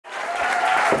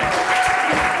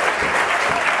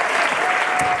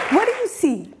What do you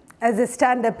see as I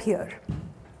stand up here?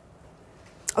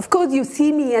 Of course, you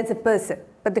see me as a person,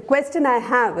 but the question I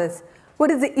have is, what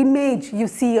is the image you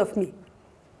see of me?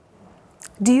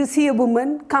 Do you see a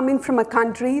woman coming from a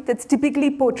country that's typically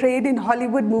portrayed in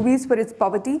Hollywood movies for its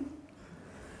poverty?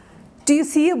 Do you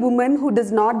see a woman who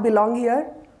does not belong here?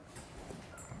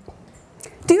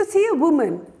 Do you see a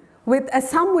woman with, as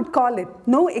some would call it,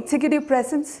 no executive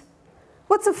presence?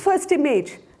 What's the first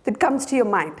image that comes to your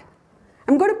mind?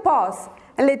 I'm going to pause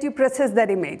and let you process that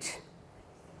image.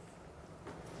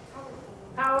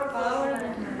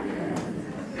 Powerful.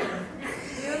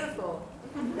 Beautiful.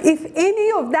 If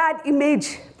any of that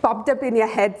image popped up in your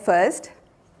head first,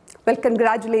 well,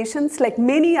 congratulations. Like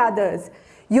many others,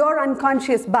 your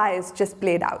unconscious bias just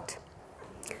played out.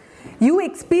 You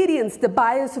experienced the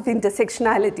bias of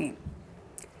intersectionality.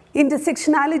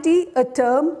 Intersectionality, a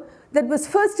term that was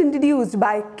first introduced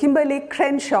by Kimberly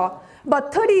Crenshaw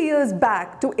about 30 years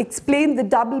back to explain the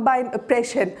double-bind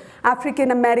oppression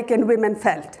African American women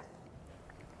felt.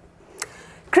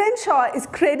 Crenshaw is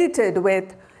credited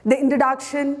with the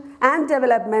introduction and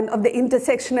development of the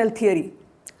intersectional theory,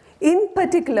 in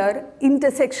particular,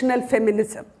 intersectional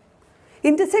feminism.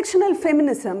 Intersectional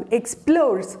feminism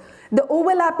explores the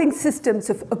overlapping systems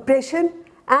of oppression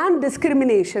and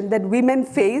discrimination that women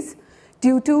face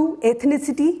due to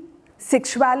ethnicity,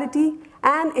 sexuality,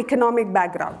 and economic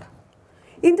background.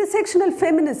 Intersectional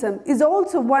feminism is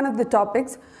also one of the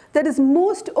topics that is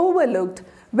most overlooked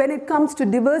when it comes to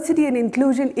diversity and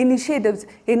inclusion initiatives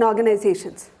in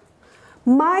organizations.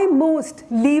 My most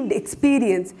lived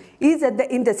experience is at the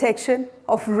intersection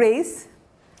of race,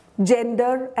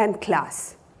 gender, and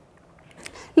class.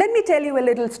 Let me tell you a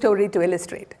little story to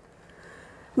illustrate.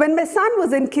 When my son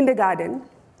was in kindergarten,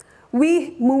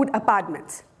 we moved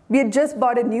apartments. We had just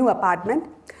bought a new apartment,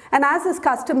 and as is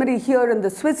customary here in the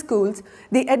Swiss schools,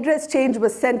 the address change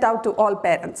was sent out to all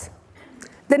parents.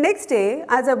 The next day,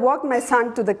 as I walked my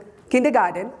son to the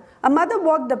kindergarten, a mother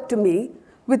walked up to me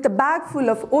with a bag full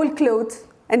of old clothes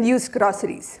and used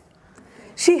groceries.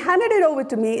 She handed it over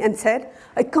to me and said,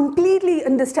 "I completely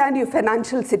understand your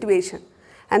financial situation,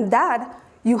 and that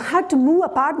you had to move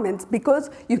apartments because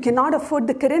you cannot afford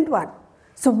the current one.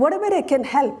 So whatever I can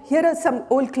help, here are some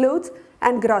old clothes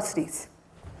and groceries."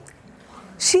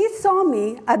 She saw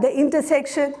me at the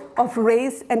intersection of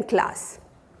race and class.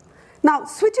 Now,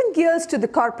 switching gears to the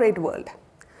corporate world.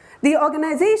 The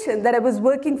organization that I was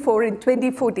working for in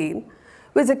 2014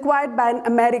 was acquired by an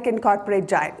American corporate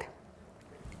giant.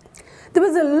 There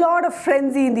was a lot of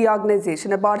frenzy in the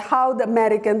organization about how the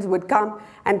Americans would come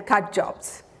and cut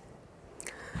jobs.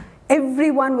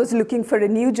 Everyone was looking for a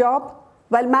new job,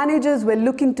 while managers were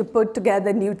looking to put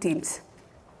together new teams.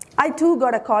 I too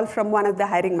got a call from one of the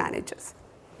hiring managers.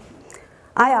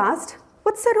 I asked,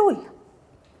 "What's the role?"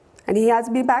 And he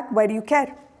asked me back, "Why do you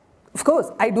care?" Of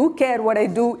course, I do care what I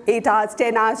do 8 hours,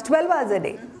 10 hours, 12 hours a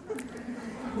day.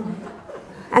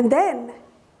 And then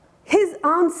his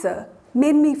answer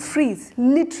made me freeze,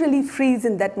 literally freeze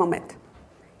in that moment.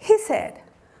 He said,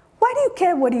 "Why do you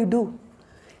care what you do?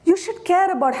 You should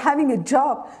care about having a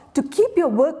job to keep your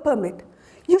work permit.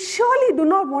 You surely do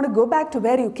not want to go back to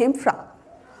where you came from."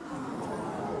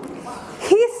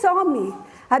 He saw me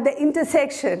at the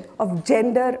intersection of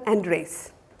gender and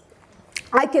race.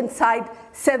 I can cite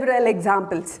several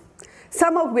examples,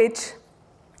 some of which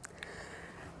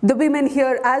the women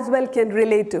here as well can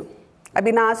relate to. I've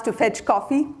been asked to fetch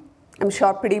coffee. I'm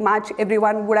sure pretty much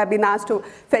everyone would have been asked to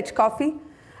fetch coffee.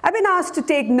 I've been asked to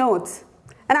take notes.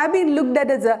 And I've been looked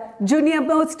at as a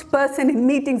junior-most person in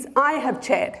meetings I have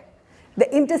chaired.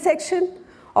 The intersection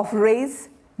of race,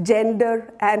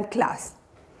 gender, and class.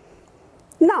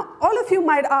 Now, all of you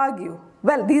might argue,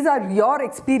 well, these are your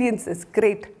experiences,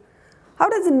 great. How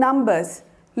does the numbers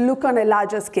look on a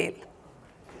larger scale?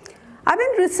 I've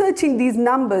been researching these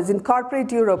numbers in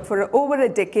corporate Europe for over a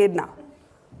decade now.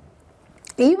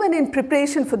 Even in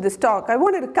preparation for this talk, I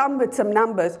wanted to come with some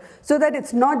numbers so that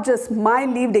it's not just my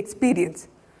lived experience.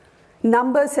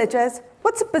 Numbers such as,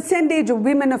 what's the percentage of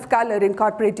women of color in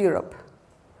corporate Europe?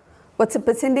 What's the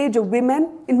percentage of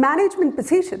women in management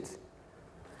positions?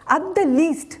 At the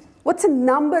least, what's the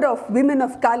number of women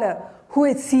of color who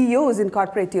are CEOs in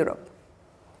corporate Europe?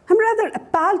 I'm rather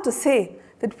appalled to say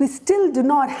that we still do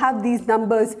not have these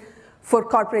numbers for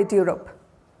corporate Europe.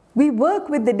 We work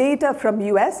with the data from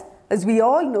US, as we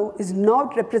all know, is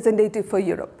not representative for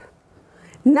Europe.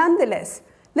 Nonetheless,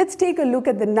 let's take a look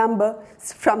at the numbers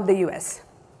from the US.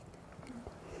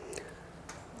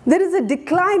 There is a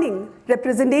declining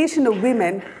representation of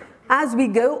women as we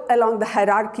go along the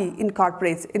hierarchy in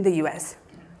corporates in the US.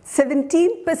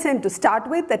 17% to start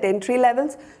with at entry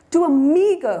levels, to a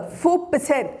meager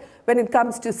 4% when it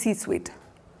comes to C-suite.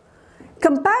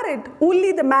 Compare it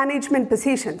only the management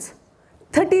positions.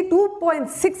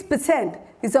 32.6%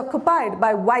 is occupied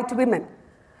by white women,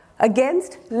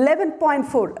 against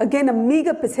 11.4%, again a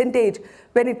meager percentage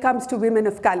when it comes to women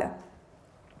of color.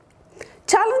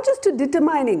 Challenges to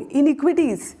determining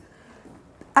inequities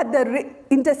at the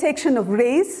intersection of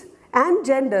race and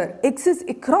gender exist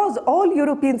across all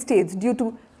European states due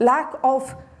to lack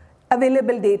of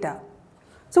available data.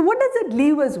 So what does it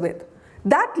leave us with?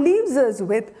 That leaves us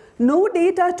with no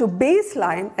data to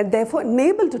baseline and therefore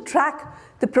unable to track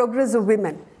the progress of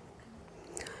women.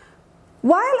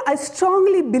 While I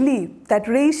strongly believe that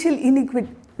racial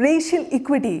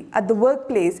equity at the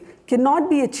workplace cannot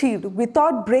be achieved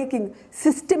without breaking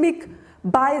systemic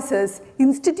biases,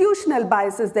 institutional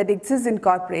biases that exist in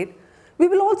corporate, we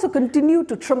will also continue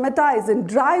to traumatize and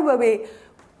drive away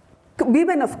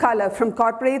women of color from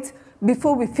corporates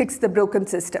before we fix the broken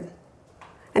system.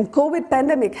 And COVID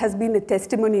pandemic has been a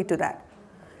testimony to that.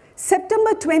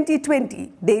 September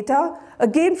 2020 data,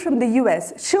 again from the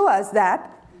US, show us that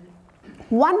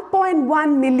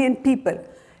 1.1 million people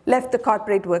left the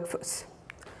corporate workforce.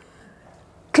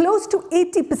 Close to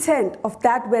 80% of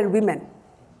that were women.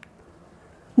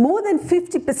 More than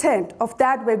 50% of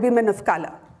that were women of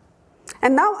color.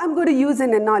 And now I'm going to use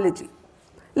an analogy.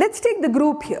 Let's take the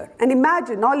group here and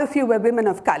imagine all of you were women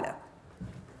of color.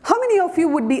 How many of you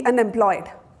would be unemployed?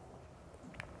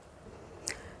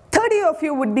 30 of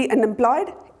you would be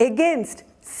unemployed against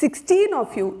 16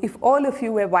 of you if all of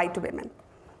you were white women.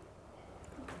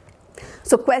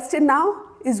 So question now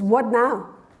is, what now?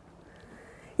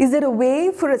 Is there a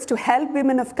way for us to help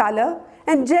women of color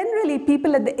and generally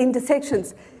people at the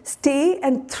intersections stay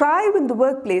and thrive in the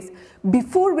workplace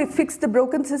before we fix the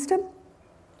broken system?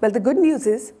 Well, the good news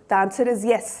is the answer is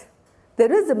yes.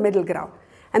 There is a middle ground,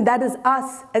 and that is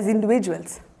us as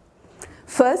individuals.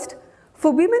 First,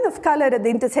 for women of color at the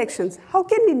intersections, how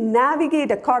can we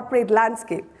navigate a corporate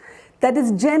landscape that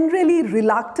is generally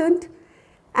reluctant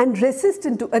and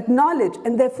resistant to acknowledge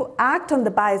and therefore act on the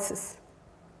biases?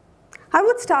 I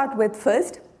would start with,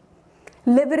 first,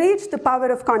 leverage the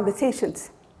power of conversations.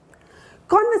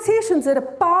 Conversations are a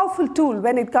powerful tool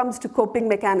when it comes to coping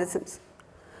mechanisms.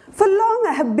 For long,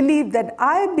 I have believed that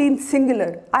I have been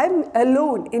singular, I'm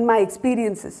alone in my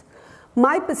experiences,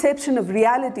 my perception of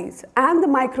realities, and the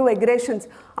microaggressions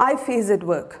I face at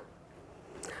work.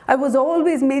 I was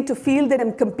always made to feel that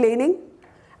I'm complaining,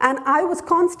 and I was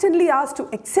constantly asked to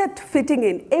accept fitting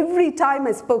in every time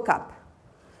I spoke up.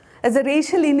 As the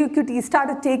racial inequity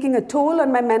started taking a toll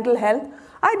on my mental health,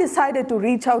 I decided to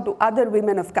reach out to other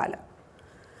women of color.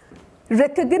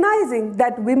 Recognizing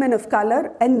that women of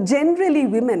color and generally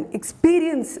women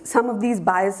experience some of these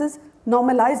biases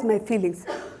normalized my feelings.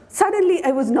 Suddenly,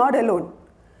 I was not alone.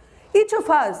 Each of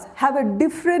us have a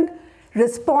different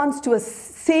response to a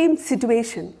same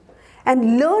situation,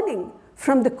 and learning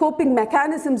from the coping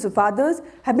mechanisms of others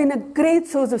have been a great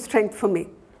source of strength for me.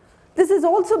 This has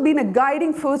also been a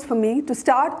guiding force for me to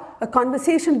start a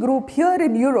conversation group here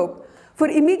in Europe for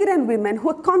immigrant women who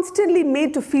are constantly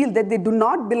made to feel that they do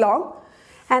not belong,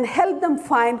 and help them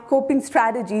find coping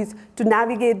strategies to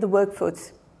navigate the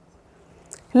workforce.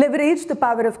 Leverage the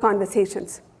power of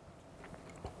conversations.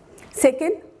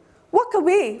 Second, walk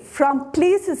away from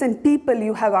places and people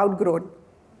you have outgrown.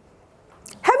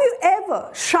 Have you ever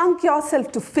shrunk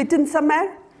yourself to fit in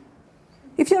somewhere?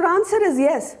 If your answer is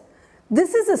yes,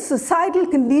 this is a societal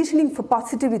conditioning for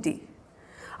positivity.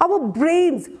 Our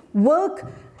brains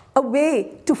work a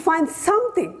way to find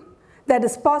something that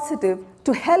is positive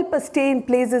to help us stay in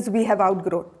places we have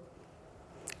outgrown.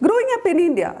 Growing up in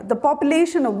India, the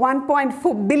population of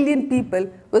 1.4 billion people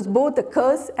was both a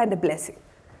curse and a blessing.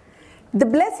 The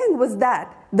blessing was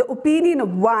that the opinion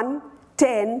of 1,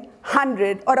 10,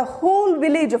 100, or a whole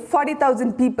village of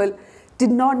 40,000 people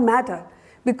did not matter,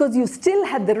 because you still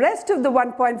had the rest of the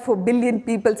 1.4 billion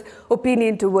people's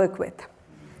opinion to work with.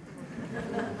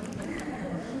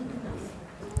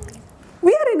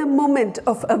 We are in a moment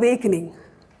of awakening,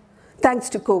 thanks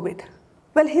to COVID.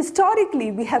 Well,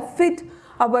 historically, we have fit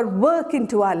our work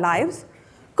into our lives.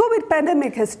 COVID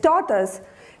pandemic has taught us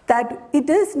that it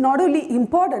is not only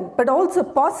important, but also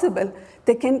possible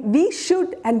that we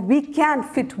should and we can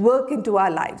fit work into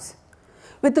our lives.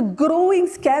 With the growing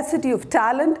scarcity of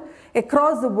talent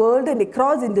across the world and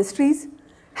across industries,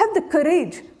 have the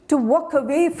courage to walk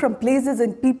away from places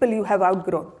and people you have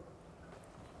outgrown.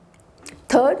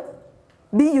 Third,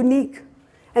 be unique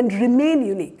and remain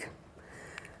unique.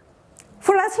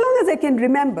 For as long as I can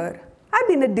remember, I've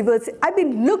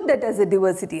been looked at as a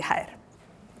diversity hire.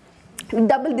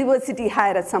 double diversity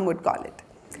hire, as some would call it.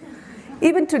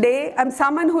 Even today, I'm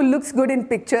someone who looks good in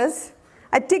pictures.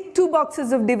 I tick 2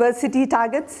 boxes of diversity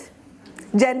targets,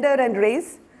 gender and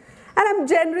race, and I'm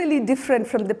generally different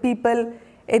from the people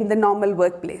in the normal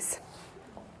workplace.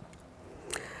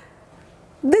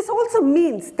 This also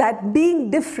means that being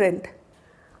different,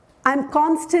 I'm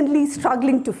constantly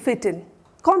struggling to fit in,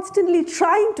 constantly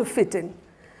trying to fit in,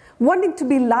 wanting to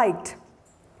be liked,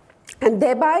 and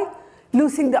thereby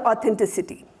losing the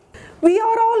authenticity. We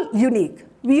are all unique.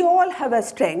 We all have our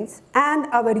strengths and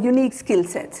our unique skill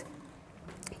sets.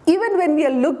 Even when we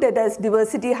are looked at as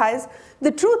diversity hires,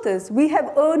 the truth is we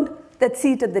have earned that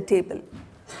seat at the table.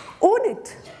 Own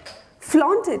it,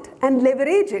 flaunt it, and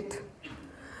leverage it.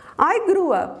 I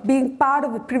grew up being part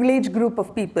of a privileged group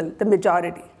of people, the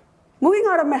majority. Moving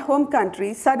out of my home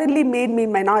country suddenly made me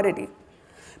minority.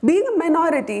 Being a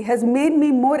minority has made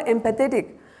me more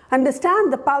empathetic,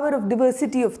 understand the power of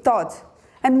diversity of thoughts,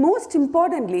 and most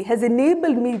importantly, has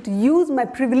enabled me to use my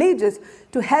privileges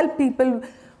to help people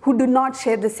who do not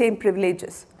share the same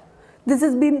privileges. This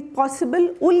has been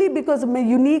possible only because of my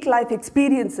unique life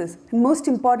experiences, and most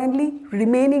importantly,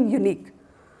 remaining unique.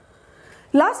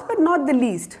 Last but not the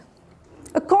least,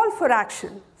 a call for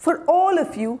action for all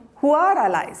of you who are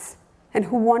allies and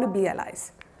who want to be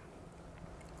allies.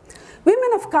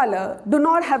 Women of color do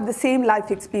not have the same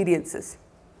life experiences.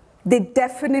 They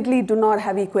definitely do not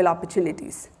have equal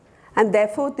opportunities, and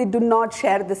therefore they do not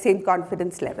share the same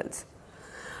confidence levels.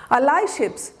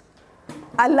 Allyships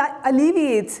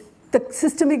alleviates the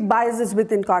systemic biases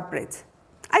within corporates.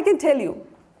 I can tell you,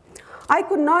 I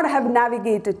could not have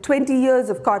navigated 20 years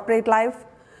of corporate life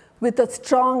with a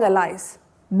strong allies,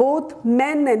 both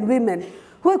men and women,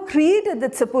 who have created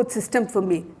that support system for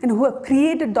me and who have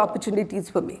created the opportunities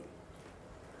for me.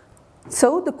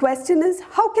 So the question is,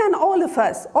 how can all of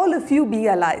us, all of you, be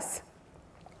allies?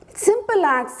 Simple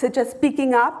acts such as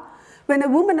speaking up when a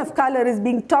woman of color is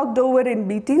being talked over in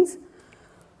meetings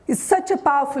is such a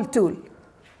powerful tool.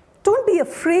 Don't be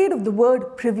afraid of the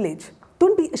word privilege.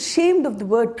 Don't be ashamed of the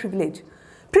word privilege.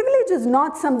 Privilege is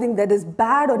not something that is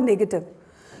bad or negative.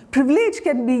 Privilege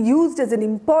can be used as an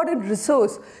important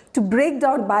resource to break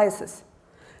down biases.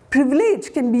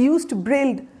 Privilege can be used to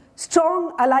build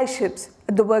strong allyships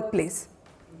at the workplace.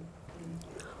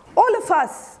 All of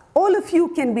us, all of you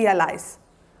can be allies.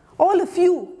 All of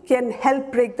you can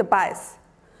help break the bias.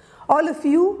 All of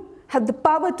you have the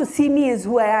power to see me as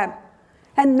who I am.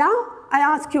 And now I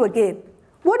ask you again,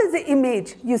 what is the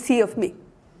image you see of me?